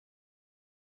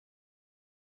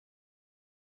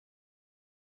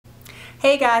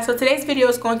Hey guys, so today's video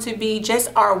is going to be just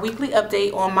our weekly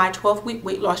update on my 12-week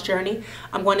weight loss journey.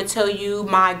 I'm going to tell you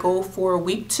my goal for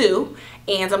week 2,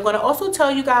 and I'm going to also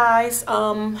tell you guys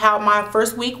how my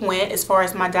first week went as far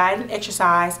as my diet and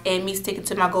exercise and me sticking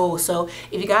to my goals. So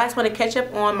if you guys want to catch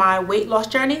up on my weight loss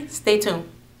journey, stay tuned.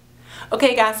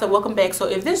 Okay guys, so welcome back. So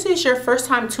if this is your first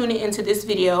time tuning into this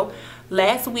video,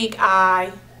 last week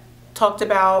I talked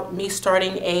about me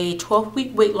starting a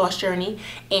 12-week weight loss journey,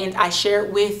 and I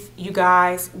shared with you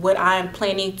guys what I'm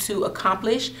planning to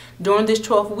accomplish during this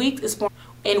 12 weeks.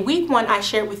 In week 1, I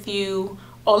shared with you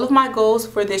all of my goals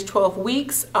for this 12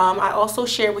 weeks. I also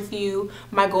shared with you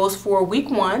my goals for week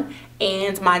 1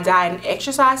 and my diet and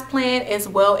exercise plan, as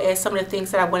well as some of the things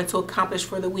that I wanted to accomplish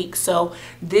for the week. So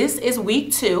this is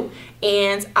week 2,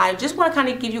 and I just want to kind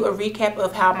of give you a recap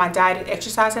of how my diet and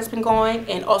exercise has been going,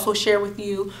 and also share with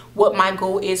you what my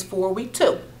goal is for week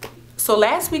 2. So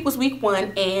last week was week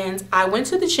 1, and I went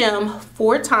to the gym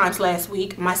 4 times last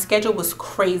week. My schedule was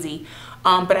crazy,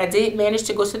 but I did manage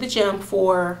to go to the gym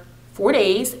for 4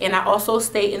 days, and I also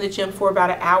stayed in the gym for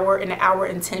about an hour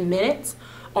and 10 minutes.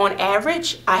 On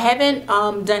average, I haven't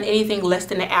done anything less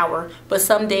than an hour, but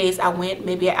some days I went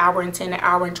maybe an hour and 10, an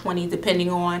hour and 20, depending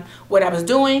on what I was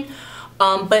doing.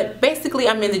 But basically,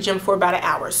 I'm in the gym for about an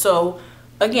hour. So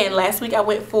again, last week I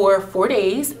went for 4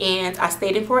 days, and I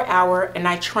stayed in for an hour, and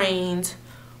I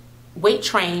weight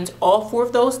trained all 4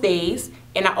 of those days,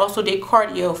 and I also did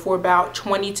cardio for about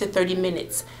 20 to 30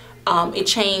 minutes. It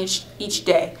changed each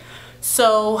day.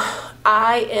 So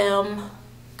I am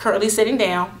currently sitting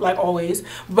down like always,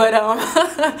 but I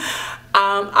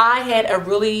had a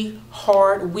really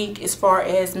hard week as far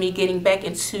as me getting back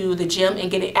into the gym and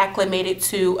getting acclimated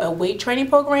to a weight training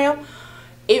program.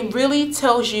 It really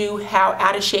tells you how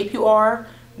out of shape you are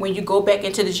when you go back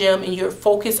into the gym and you're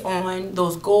focused on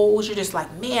those goals. You're just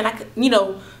like, man, I could,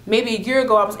 maybe a year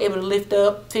ago I was able to lift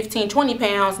up 15-20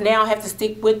 pounds. Now I have to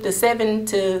stick with the 7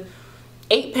 to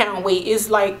 8 pound weight. It's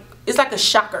like a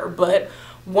shocker. But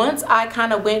once I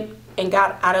kind of went and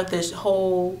got out of this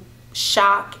whole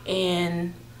shock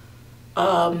and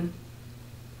I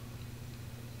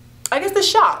guess the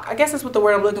shock, I guess that's what the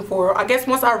word I'm looking for. I guess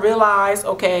once I realized,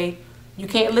 okay, you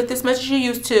can't lift as much as you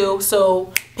used to,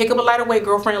 so pick up a lighter weight,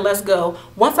 girlfriend, and let's go.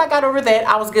 Once I got over that,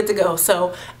 I was good to go.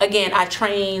 So again, I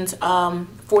trained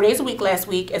 4 days a week last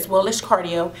week, as well as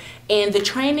cardio, and the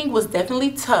training was definitely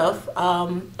tough.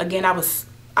 Again,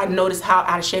 I noticed how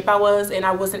out of shape I was, and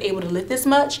I wasn't able to lift as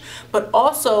much, but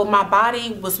also my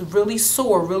body was really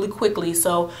sore really quickly.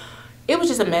 So it was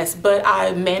just a mess, but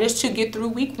I managed to get through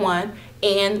week 1,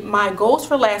 and my goals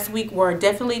for last week were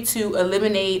definitely to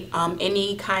eliminate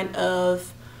any kind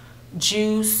of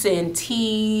juice and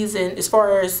teas, and as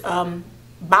far as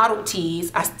bottled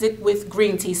teas, I stick with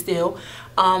green tea still,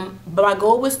 but my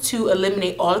goal was to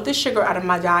eliminate all of the sugar out of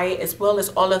my diet, as well as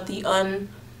all of the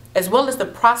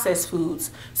processed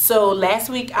foods. So last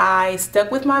week I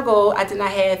stuck with my goal. I did not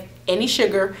have any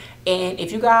sugar, and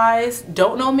if you guys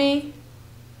don't know me,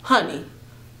 honey,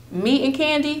 me and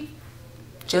candy,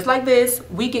 just like this,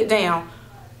 we get down.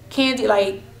 Candy,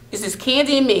 like, it's just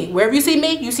candy and me. Wherever you see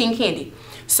me, you seen candy.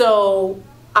 So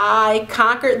I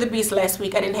conquered the beast last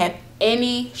week. I didn't have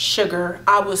any sugar.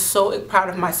 I was so proud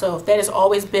of myself. That has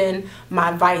always been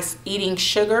my vice, eating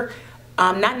sugar.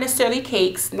 Not necessarily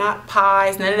cakes, not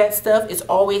pies, none of that stuff. It's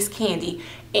always candy.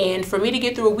 And for me to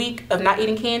get through a week of not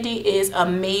eating candy is a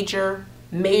major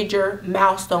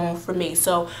milestone for me.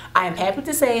 So I am happy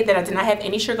to say that I did not have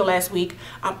any sugar last week.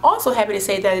 I'm also happy to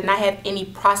say that I did not have any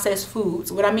processed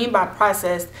foods. What I mean by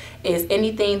processed is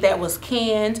anything that was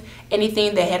canned,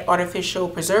 anything that had artificial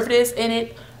preservatives in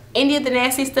it, any of the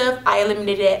nasty stuff. I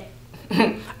eliminated that.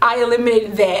 I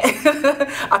eliminated that.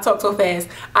 I talk so fast.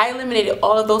 I eliminated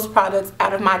all of those products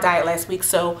out of my diet last week.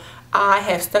 So I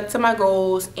have stuck to my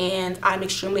goals, and I'm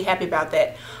extremely happy about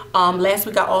that. Last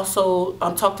week I also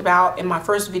talked about in my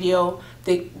first video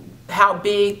how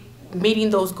big meeting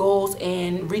those goals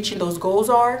and reaching those goals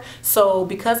are. So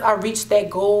because I reached that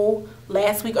goal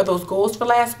last week, or those goals for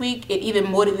last week, it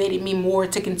even motivated me more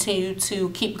to continue to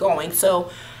keep going. So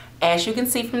as you can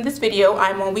see from this video,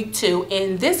 I'm on week 2,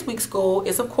 and this week's goal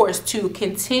is, of course, to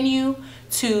continue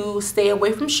to stay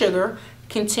away from sugar,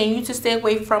 continue to stay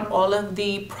away from all of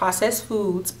the processed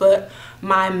foods. But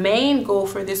my main goal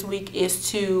for this week is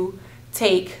to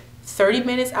take 30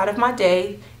 minutes out of my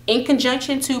day in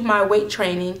conjunction to my weight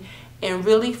training and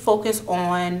really focus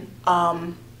on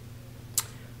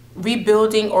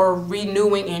rebuilding or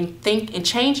renewing and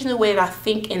changing the way that I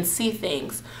think and see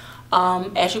things.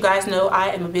 As you guys know, I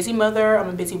am a busy mother, I'm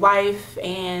a busy wife,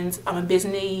 and I'm a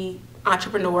busy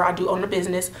entrepreneur. I do own a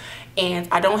business, and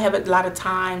I don't have a lot of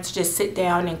time to just sit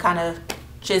down and kind of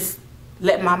just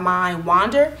let my mind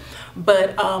wander.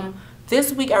 But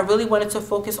this week I really wanted to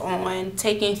focus on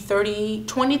taking 30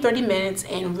 minutes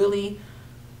and really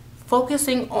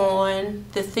focusing on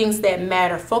the things that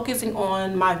matter, focusing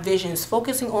on my visions,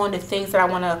 focusing on the things that I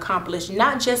want to accomplish,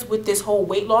 not just with this whole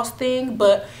weight loss thing,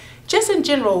 but just in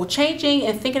general, changing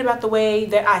and thinking about the way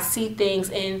that I see things,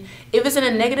 and if it's in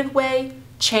a negative way,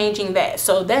 changing that.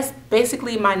 So that's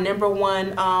basically my number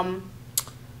one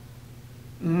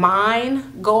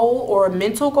mind goal or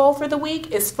mental goal for the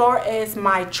week. As far as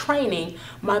my training,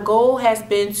 my goal has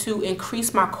been to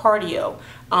increase my cardio.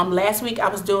 Last week I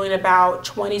was doing about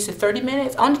 20 to 30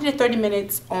 minutes. I only did 30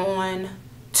 minutes on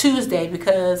Tuesday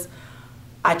because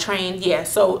I trained,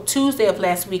 so Tuesday of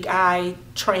last week I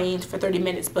trained for 30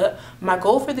 minutes. But my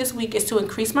goal for this week is to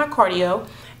increase my cardio,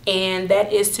 and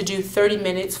that is to do 30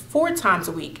 minutes 4 times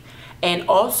a week. And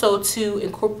also to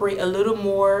incorporate a little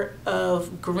more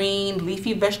of green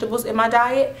leafy vegetables in my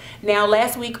diet. Now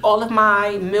last week all of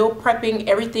my meal prepping,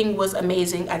 everything was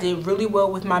amazing. I did really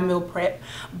well with my meal prep,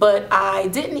 but I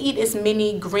didn't eat as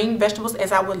many green vegetables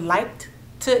as I would like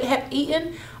to have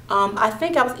eaten. I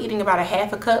think I was eating about a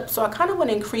half a cup, so I kind of want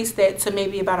to increase that to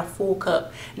maybe about a full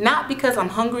cup. Not because I'm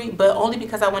hungry, but only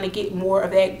because I want to get more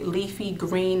of that leafy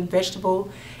green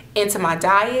vegetable into my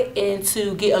diet and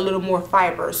to get a little more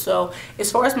fiber. So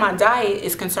as far as my diet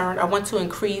is concerned, I want to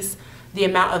increase the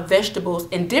amount of vegetables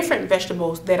and different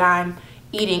vegetables that I'm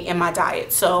eating in my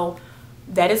diet. So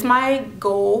that is my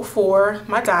goal for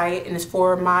my diet, and as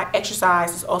for my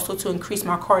exercise, is also to increase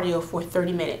my cardio for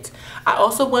 30 minutes. I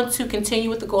also want to continue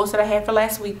with the goals that I had for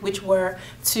last week, which were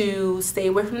to stay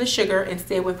away from the sugar and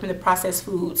stay away from the processed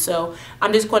food. So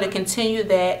I'm just going to continue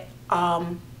that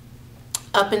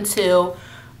up until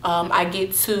I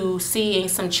get to seeing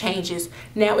some changes.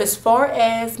 Now, as far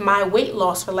as my weight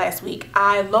loss for last week,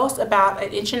 I lost about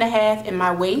 1.5 inches in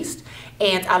my waist,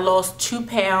 and I lost 2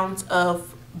 pounds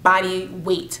of body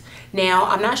weight. Now,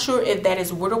 I'm not sure if that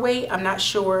is water weight. I'm not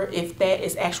sure if that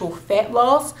is actual fat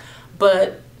loss,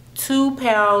 but 2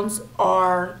 pounds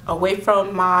are away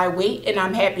from my weight, and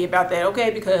I'm happy about that,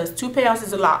 okay, because 2 pounds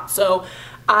is a lot. So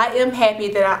I am happy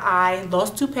that I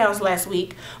lost 2 pounds last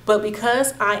week, but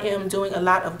because I am doing a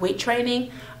lot of weight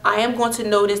training, I am going to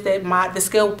notice that the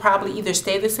scale will probably either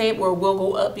stay the same or will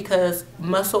go up because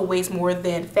muscle weighs more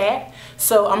than fat.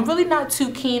 So I'm really not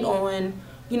too keen on,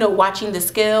 you know, watching the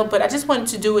scale, but I just wanted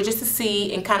to do it just to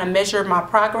see and kind of measure my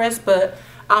progress. But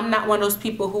I'm not one of those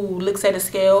people who looks at a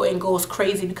scale and goes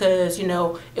crazy because, you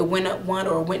know, it went up 1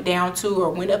 or went down 2 or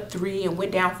went up 3 and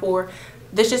went down 4.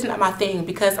 That's just not my thing.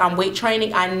 Because I'm weight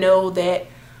training, I know that,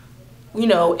 you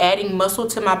know, adding muscle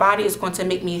to my body is going to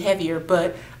make me heavier.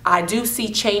 But I do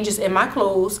see changes in my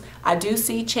clothes. I do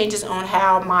see changes on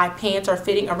how my pants are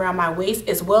fitting around my waist,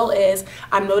 as well as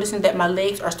I'm noticing that my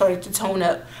legs are starting to tone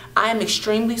up. I am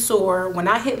extremely sore. When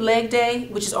I hit leg day,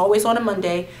 which is always on a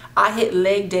Monday, I hit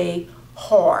leg day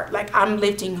hard. Like, I'm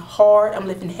lifting hard, I'm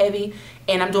lifting heavy,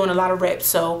 and I'm doing a lot of reps.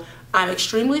 So I'm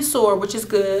extremely sore, which is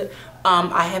good.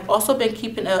 I have also been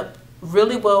keeping up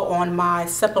really well on my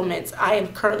supplements. I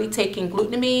am currently taking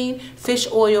glutamine, fish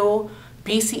oil,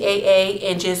 BCAA,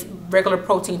 and just regular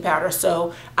protein powder.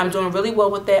 So I'm doing really well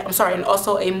with that. I'm sorry, and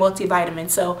also a multivitamin.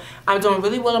 So I'm doing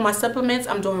really well on my supplements,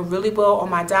 I'm doing really well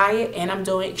on my diet, and I'm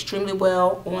doing extremely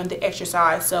well on the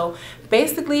exercise. So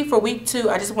basically for week 2,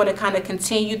 I just want to kind of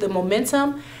continue the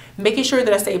momentum, making sure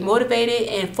that I stay motivated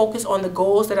and focus on the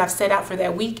goals that I've set out for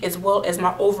that week, as well as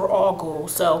my overall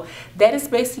goals. So that is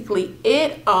basically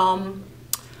it.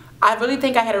 I really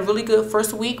think I had a really good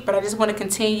first week, but I just want to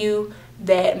continue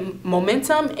that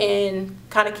momentum and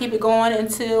kind of keep it going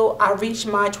until I reach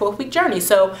my 12-week journey.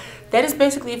 So that is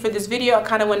basically it for this video. I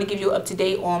kind of want to give you up to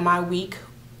date on my week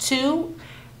 2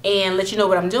 and let you know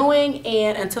what I'm doing.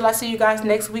 And until I see you guys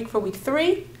next week for week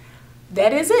 3,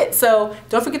 that is it. So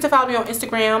don't forget to follow me on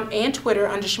Instagram and Twitter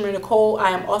under ChimereNicole.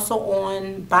 I am also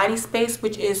on Body Space,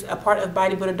 which is a part of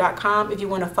bodybuilder.com. If you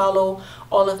want to follow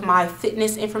all of my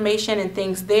fitness information and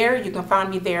things there, you can find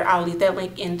me there. I'll leave that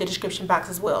link in the description box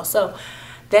as well. So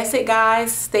that's it,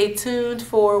 guys. Stay tuned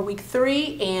for week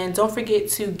 3, and don't forget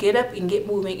to get up and get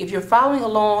moving. If you're following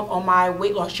along on my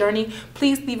weight loss journey,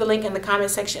 please leave a link in the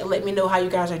comment section and let me know how you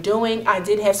guys are doing. I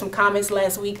did have some comments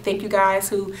last week. Thank you guys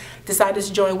who decided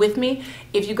to join with me.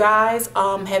 If you guys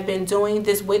have been doing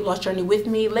this weight loss journey with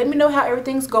me, let me know how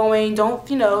everything's going. Don't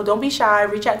be shy.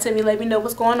 Reach out to me. Let me know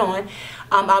what's going on.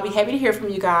 I'll be happy to hear from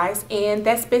you guys. And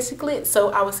that's basically it.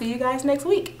 So I will see you guys next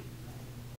week.